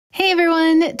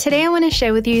today I want to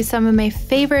share with you some of my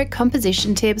favorite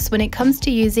composition tips when it comes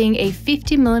to using a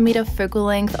 50mm focal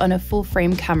length on a full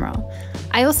frame camera.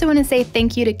 I also want to say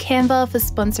thank you to Canva for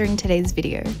sponsoring today's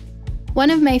video. One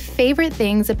of my favorite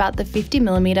things about the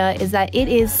 50mm is that it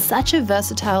is such a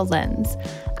versatile lens.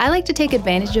 I like to take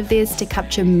advantage of this to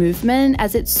capture movement,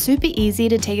 as it's super easy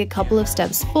to take a couple of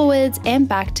steps forwards and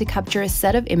back to capture a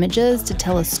set of images to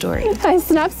tell a story. I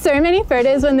snap so many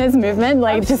photos when there's movement,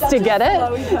 like just to get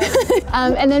it.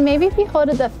 And then maybe if you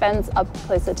holded the fence up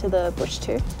closer to the bush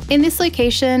too. In this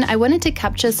location, I wanted to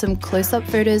capture some close-up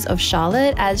photos of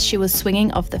Charlotte as she was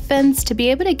swinging off the fence to be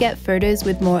able to get photos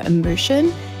with more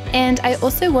emotion. And I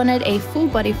also wanted a full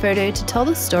body photo to tell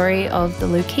the story of the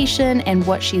location and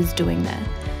what she's doing there.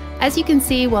 As you can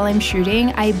see while I'm shooting,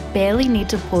 I barely need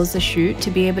to pause the shoot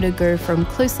to be able to go from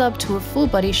close-up to a full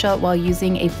body shot while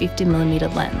using a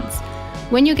 50mm lens.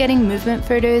 When you're getting movement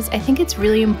photos, I think it's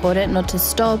really important not to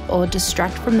stop or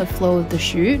distract from the flow of the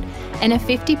shoot, and a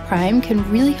 50 prime can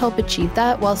really help achieve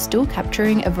that while still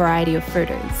capturing a variety of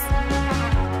photos.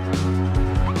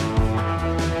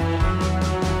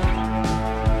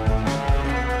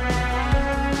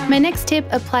 My next tip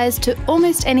applies to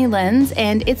almost any lens,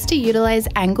 and it's to utilize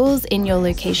angles in your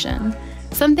location.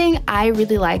 Something I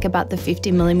really like about the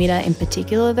 50mm in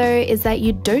particular though is that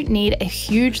you don't need a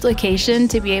huge location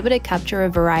to be able to capture a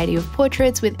variety of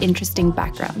portraits with interesting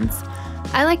backgrounds.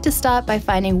 I like to start by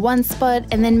finding one spot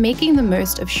and then making the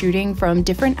most of shooting from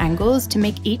different angles to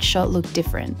make each shot look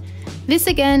different. This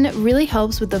again really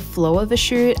helps with the flow of a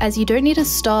shoot, as you don't need to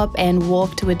stop and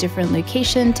walk to a different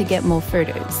location to get more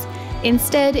photos.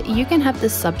 Instead, you can have the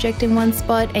subject in one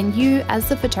spot and you, as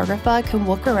the photographer, can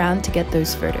walk around to get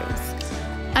those photos.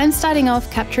 I'm starting off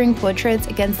capturing portraits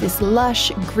against this lush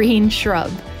green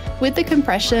shrub. With the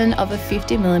compression of a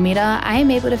 50mm, I am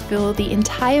able to fill the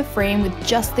entire frame with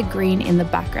just the green in the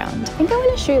background. I think I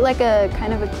want to shoot like a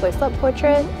kind of a close-up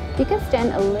portrait. You can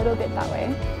stand a little bit that way.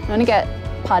 I want to get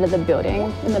part of the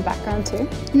building in the background too.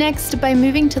 Next, by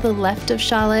moving to the left of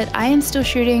Charlotte, I am still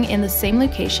shooting in the same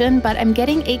location, but I'm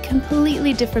getting a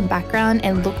completely different background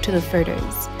and look to the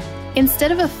photos.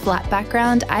 Instead of a flat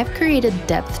background, I've created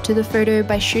depth to the photo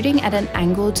by shooting at an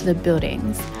angle to the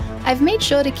buildings. I've made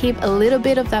sure to keep a little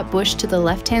bit of that bush to the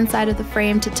left-hand side of the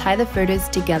frame to tie the photos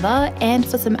together and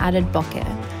for some added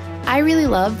bokeh. I really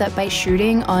love that by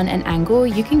shooting on an angle,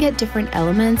 you can get different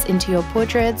elements into your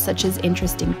portrait, such as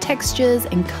interesting textures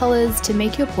and colors to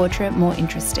make your portrait more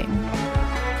interesting.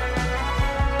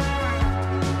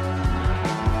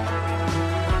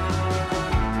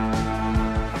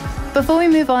 Before we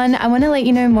move on, I want to let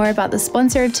you know more about the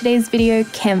sponsor of today's video,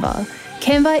 Canva.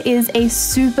 Canva is a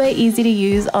super easy to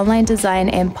use online design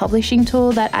and publishing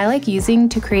tool that I like using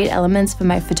to create elements for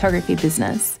my photography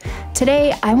business.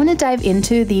 Today, I want to dive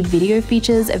into the video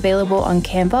features available on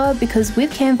Canva, because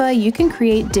with Canva, you can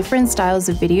create different styles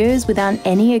of videos without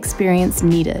any experience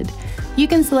needed. You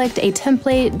can select a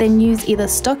template, then use either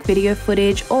stock video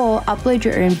footage or upload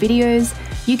your own videos.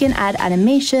 You can add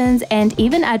animations and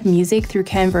even add music through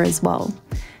Canva as well.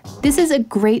 This is a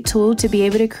great tool to be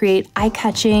able to create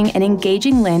eye-catching and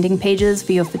engaging landing pages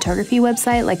for your photography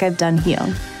website like I've done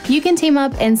here. You can team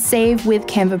up and save with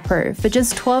Canva Pro. For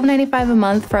just $12.95 a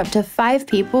month for up to 5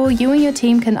 people, you and your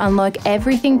team can unlock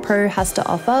everything Pro has to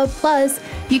offer, plus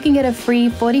you can get a free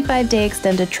 45-day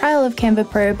extended trial of Canva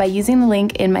Pro by using the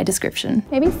link in my description.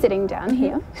 Maybe sitting down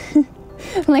here.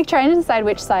 I'm like trying to decide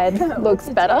which side looks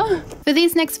better. For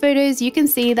these next photos, you can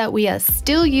see that we are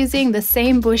still using the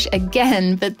same bush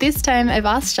again, but this time I've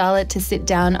asked Charlotte to sit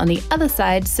down on the other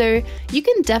side, so you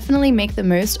can definitely make the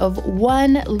most of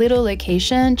one little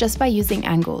location just by using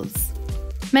angles.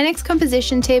 My next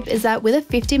composition tip is that with a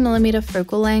 50mm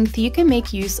focal length, you can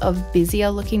make use of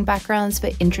busier looking backgrounds for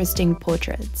interesting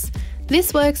portraits.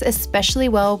 This works especially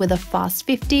well with a fast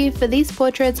 50. For these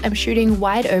portraits, I'm shooting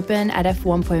wide open at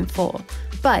f1.4,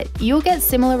 but you'll get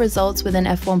similar results with an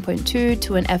f1.2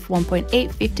 to an f1.8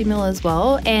 50mm as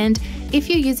well, and if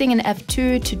you're using an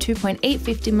f2 to 2.8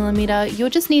 50mm, you'll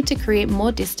just need to create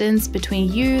more distance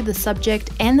between you, the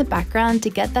subject, and the background to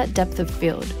get that depth of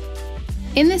field.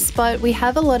 In this spot, we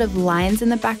have a lot of lines in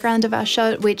the background of our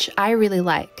shot, which I really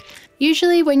like.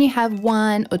 Usually when you have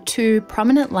 1 or 2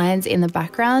 prominent lines in the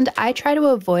background, I try to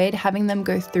avoid having them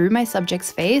go through my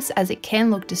subject's face, as it can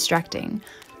look distracting.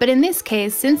 But in this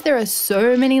case, since there are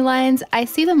so many lines, I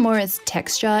see them more as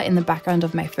texture in the background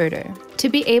of my photo. To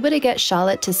be able to get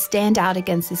Charlotte to stand out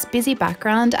against this busy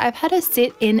background, I've had her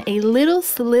sit in a little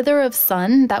slither of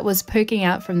sun that was poking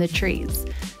out from the trees.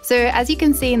 So as you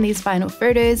can see in these final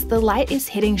photos, the light is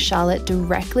hitting Charlotte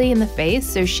directly in the face,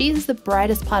 so she is the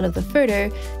brightest part of the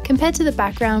photo compared to the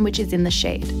background, which is in the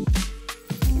shade.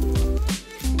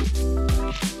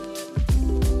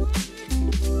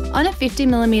 On a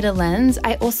 50mm lens,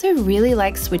 I also really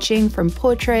like switching from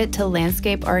portrait to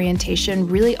landscape orientation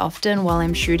really often while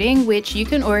I'm shooting, which you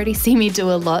can already see me do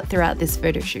a lot throughout this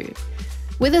photo shoot.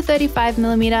 With a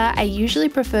 35mm, I usually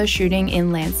prefer shooting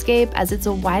in landscape as it's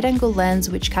a wide-angle lens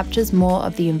which captures more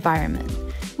of the environment.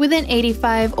 With an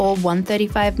 85 or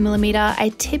 135mm, I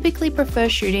typically prefer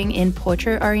shooting in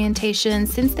portrait orientation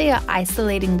since they are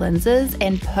isolating lenses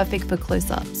and perfect for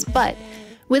close-ups, but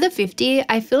with a 50,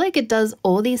 I feel like it does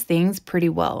all these things pretty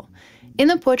well. In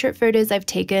the portrait photos I've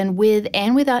taken with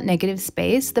and without negative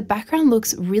space, the background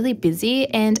looks really busy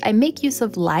and I make use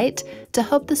of light to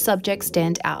help the subject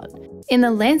stand out. In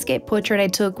the landscape portrait I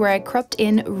took where I cropped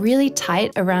in really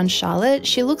tight around Charlotte,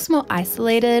 she looks more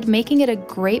isolated, making it a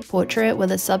great portrait where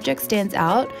the subject stands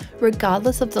out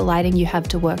regardless of the lighting you have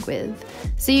to work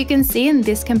with. So you can see in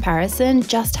this comparison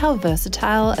just how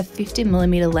versatile a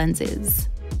 50mm lens is.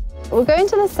 We'll go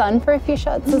into the sun for a few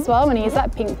shots as well. I'm gonna use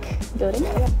that pink building.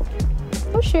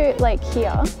 We'll shoot like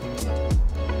here.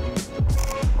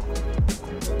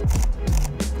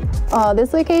 Oh,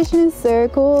 this location is so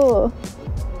cool.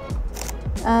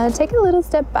 Take a little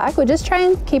step back. We'll just try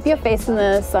and keep your face in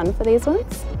the sun for these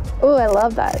ones. Oh, I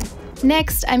love that.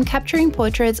 Next, I'm capturing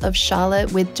portraits of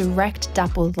Charlotte with direct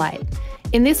dappled light.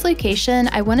 In this location,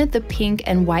 I wanted the pink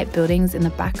and white buildings in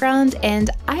the background, and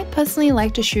I personally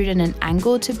like to shoot at an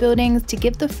angle to buildings to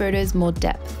give the photos more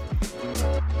depth.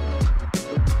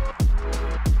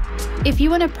 If you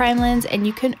want a prime lens and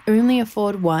you can only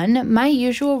afford one, my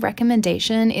usual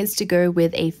recommendation is to go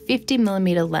with a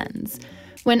 50mm lens.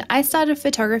 When I started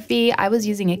photography, I was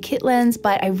using a kit lens,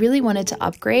 but I really wanted to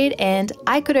upgrade and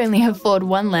I could only afford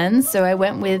one lens, so I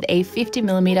went with a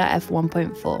 50mm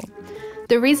f1.4.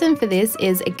 The reason for this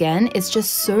is, again, it's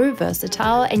just so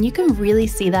versatile and you can really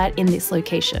see that in this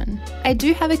location. I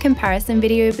do have a comparison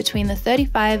video between the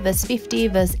 35 vs 50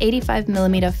 vs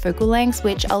 85mm focal lengths,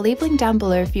 which I'll leave linked down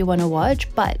below if you want to watch,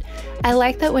 but I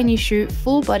like that when you shoot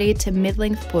full body to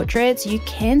mid-length portraits, you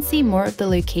can see more of the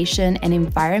location and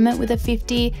environment with a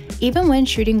 50, even when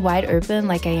shooting wide open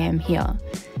like I am here.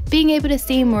 Being able to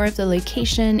see more of the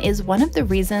location is one of the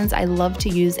reasons I love to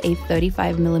use a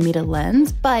 35mm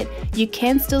lens, but you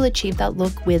can still achieve that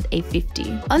look with a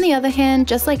 50. On the other hand,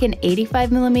 just like an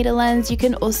 85mm lens, you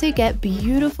can also get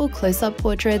beautiful close-up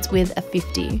portraits with a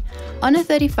 50. On a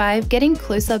 35, getting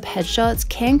close-up headshots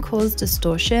can cause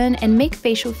distortion and make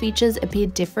facial features appear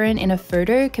different in a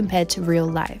photo compared to real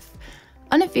life.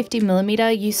 On a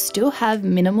 50mm, you still have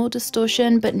minimal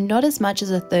distortion, but not as much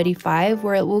as a 35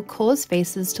 where it will cause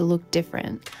faces to look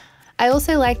different. I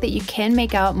also like that you can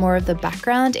make out more of the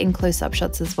background in close-up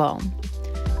shots as well.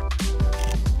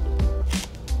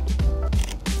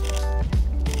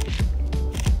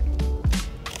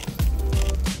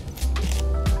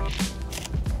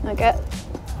 I get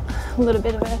a little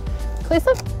bit of a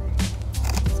close-up.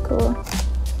 It's cool.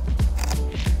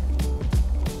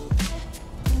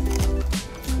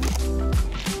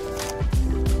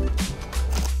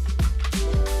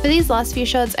 For these last few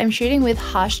shots, I'm shooting with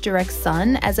harsh direct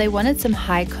sun as I wanted some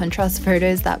high contrast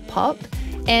photos that pop,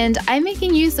 and I'm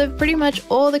making use of pretty much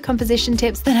all the composition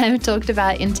tips that I've talked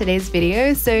about in today's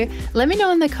video, so let me know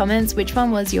in the comments which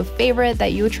one was your favorite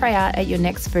that you'll try out at your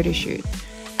next photo shoot.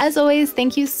 As always,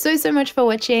 thank you so much for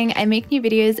watching. I make new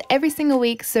videos every single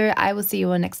week, so I will see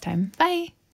you all next time. Bye!